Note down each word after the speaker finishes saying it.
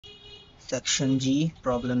Section G,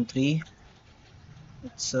 problem 3.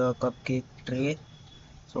 It's a cupcake tray.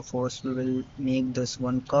 So first we will make this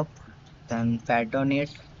one cup, then pattern it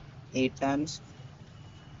 8 times,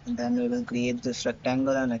 and then we will create this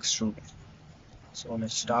rectangle and extrude it. So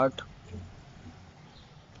let's start.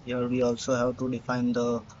 Here we also have to define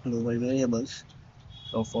the global variables.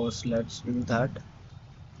 So first let's do that.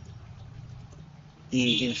 A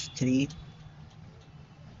is 3,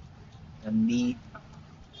 then B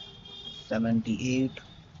 78,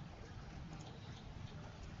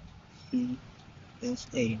 C is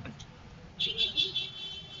 8.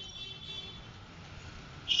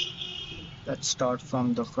 Let's start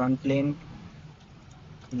from the front plane,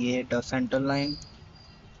 create a center line.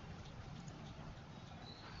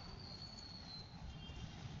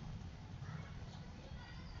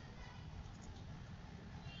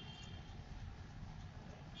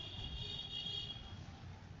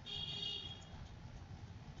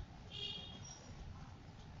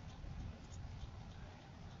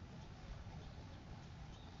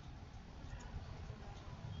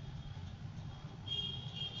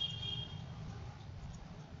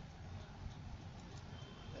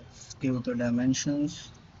 Let's give the dimensions.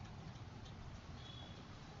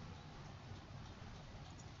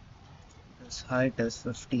 This height is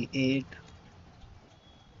 58.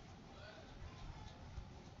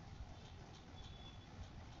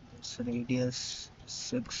 This radius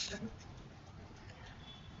 6.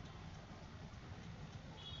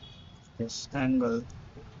 This angle is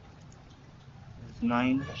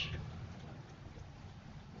 9.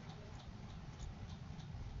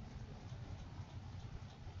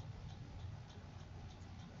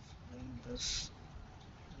 Bring this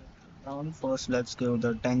down. First, let's give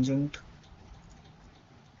the tangent.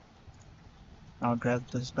 Now drag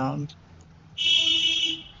this down.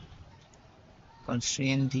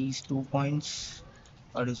 Constrain these 2 points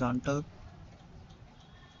horizontal.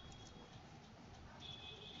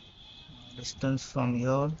 Distance from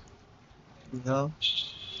here to here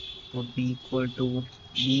would be equal to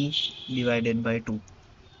b divided by 2.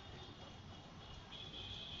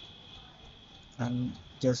 And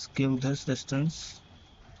just give this distance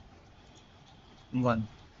 1.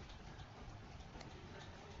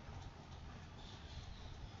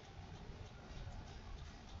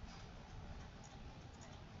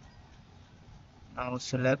 Now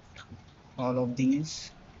select all of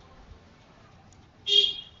these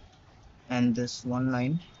and this one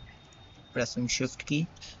line, pressing shift key.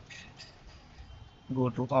 Go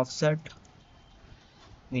to offset.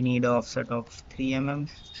 We need an offset of 3 mm.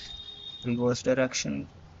 Reverse direction.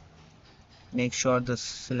 Make sure the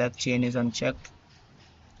select chain is unchecked.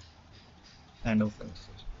 And OK.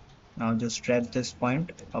 Now just drag this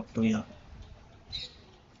point up to here.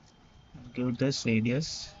 Give this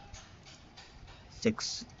radius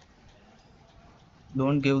 6.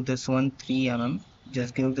 Don't give this one 3 mm.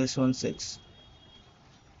 Just give this one 6.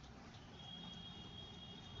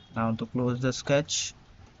 Now to close the sketch,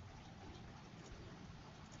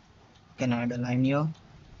 you can add a line here.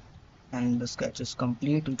 And the sketch is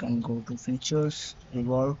complete. You can go to features,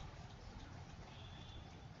 revolve,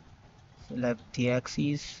 select the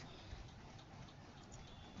axes,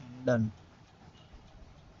 and done.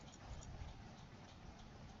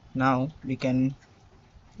 Now we can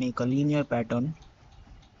make a linear pattern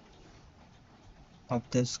of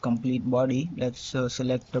this complete body. Let's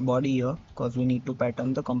select the body here because we need to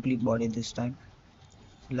pattern the complete body this time.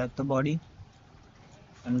 Select the body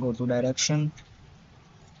and go to direction.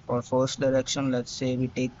 For first direction, let's say we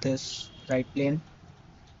take this right plane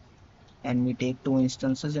and we take 2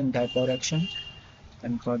 instances in that direction,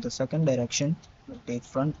 and for the second direction we take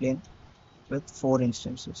front plane with 4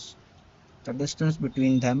 instances. The distance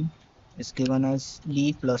between them is given as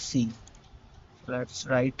b plus c. Let's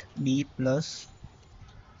write b plus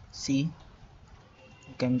c.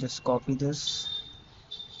 You can just copy this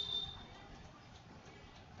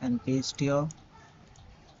and paste here.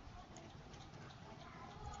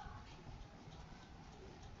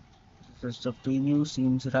 This is the preview,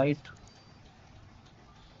 seems right.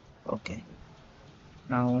 Okay,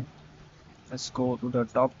 now let's go to the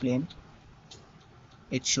top plane.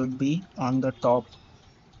 It should be on the top.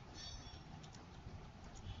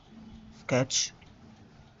 Sketch,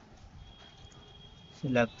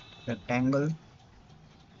 select rectangle,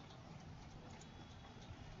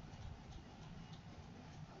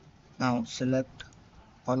 now select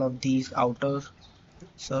all of these outer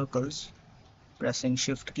circles, pressing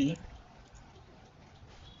shift key.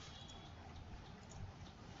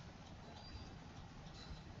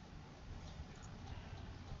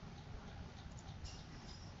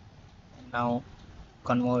 Now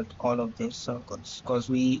convert all of these circles because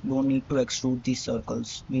we don't need to extrude these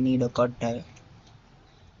circles. We need a cut die.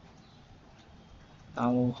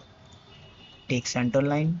 Now take center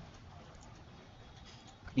line,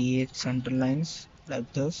 create center lines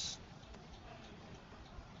like this,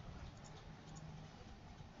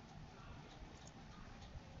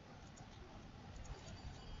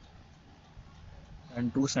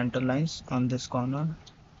 and two center lines on this corner.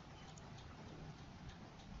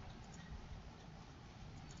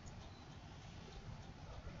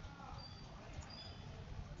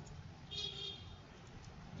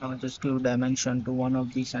 Now just give dimension to one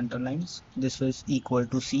of the center lines. This is equal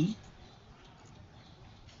to C.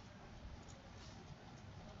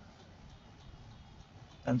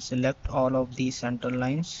 And select all of these center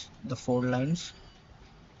lines, the 4 lines,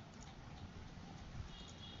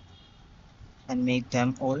 and make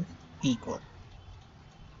them all equal.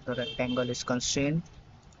 The rectangle is constrained.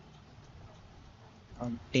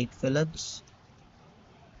 Take fillets.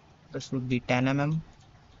 This would be 10 mm.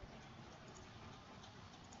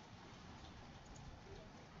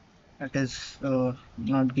 It is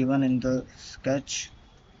not given in the sketch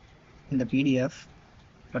in the PDF,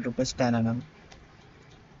 but it is 10 mm.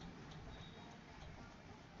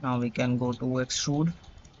 Now we can go to extrude.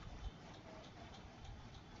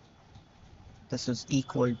 This is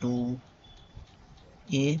equal to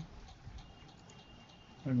A,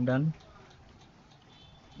 and done.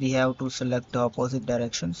 We have to select the opposite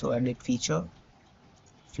direction, so edit feature,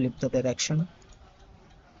 flip the direction.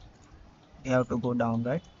 We have to go down,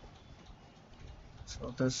 right?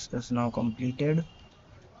 So this is now completed.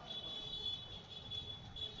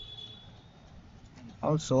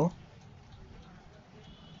 Also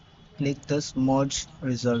click this merge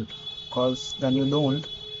result, because when you don't,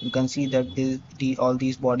 you can see that all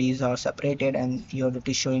these bodies are separated and here it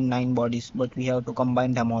is showing 9 bodies, but we have to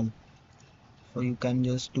combine them all. So you can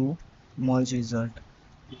just do merge result.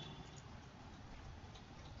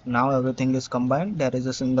 Now everything is combined, there is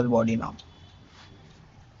a single body now.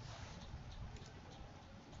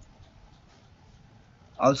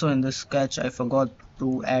 Also in this sketch I forgot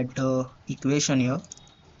to add the equation here.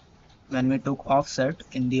 When we took offset,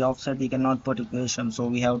 in the offset we cannot put equation, so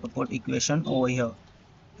we have to put equation over here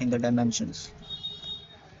in the dimensions.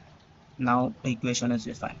 Now the equation is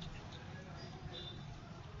defined.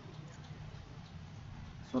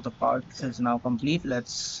 So the part is now complete.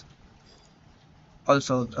 Let's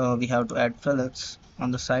also we have to add fillets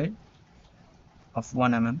on the side of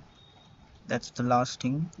 1 mm. That's the last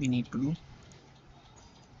thing we need to do.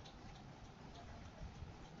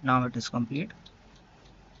 Now it is complete.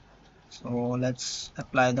 So let's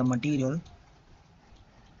apply the material.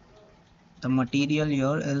 The material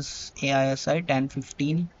here is AISI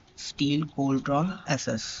 1015 steel Coltron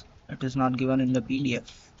SS. It is not given in the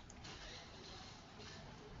PDF.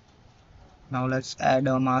 Now let's add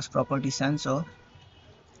a mass property sensor.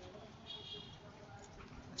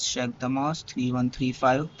 Let's check the mass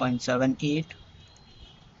 3135.78.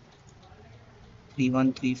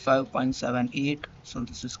 3135.78. So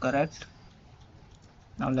this is correct.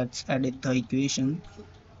 Now let's edit the equation,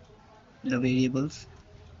 the variables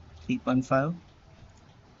 3.5,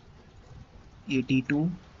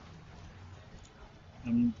 82,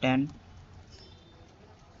 and 10.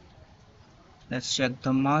 Let's check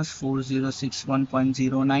the mass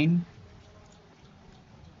 4061.09.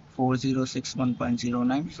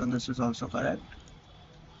 4061.09. So this is also correct.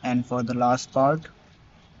 And for the last part,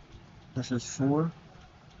 this is 4.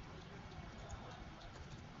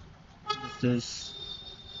 This is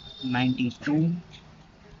 92.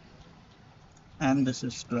 And this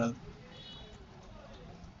is 12.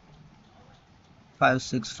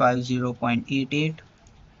 5650.88.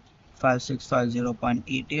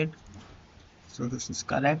 5650.88. So this is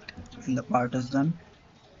correct and the part is done.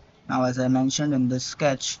 Now as I mentioned in this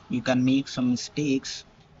sketch, you can make some mistakes.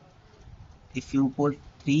 If you put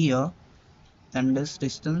 3 here, then this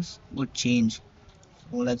distance would change.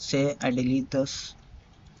 So let's say I delete this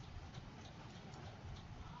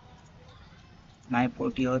and I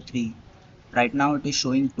put here 3. Right now it is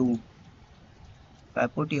showing 2. If I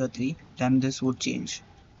put here 3, then this would change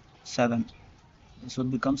 7. This would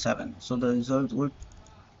become 7. So the result would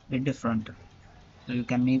be different. So you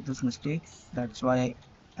can make this mistake. That's why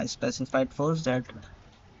I specified first that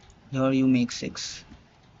here you make 6,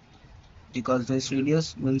 because this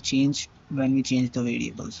radius will change when we change the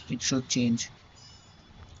variables. It should change.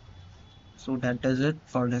 So that is it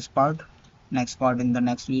for this part. Next part in the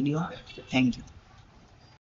next video. Thank you.